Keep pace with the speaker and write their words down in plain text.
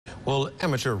Well,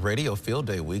 Amateur Radio Field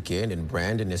Day weekend in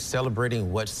Brandon is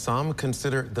celebrating what some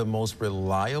consider the most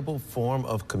reliable form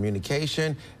of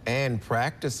communication and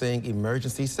practicing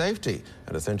emergency safety.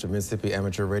 The Central Mississippi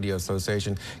Amateur Radio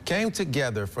Association came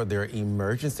together for their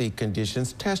emergency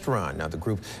conditions test run. Now, the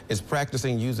group is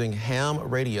practicing using ham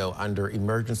radio under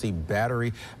emergency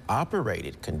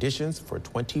battery-operated conditions for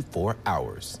 24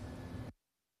 hours.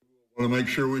 We want to make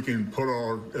sure we can put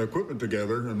our equipment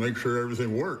together and make sure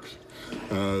everything works,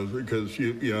 because we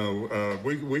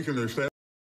can establish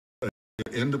an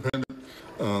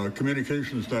independent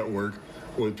communications network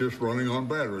with just running on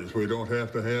batteries. We don't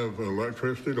have to have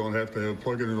electricity, don't have to have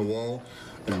plug it in the wall,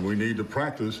 and we need to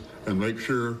practice and make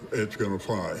sure it's going to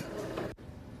fly.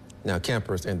 Now,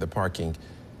 campers in the parking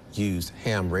use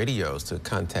ham radios to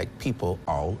contact people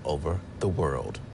all over the world.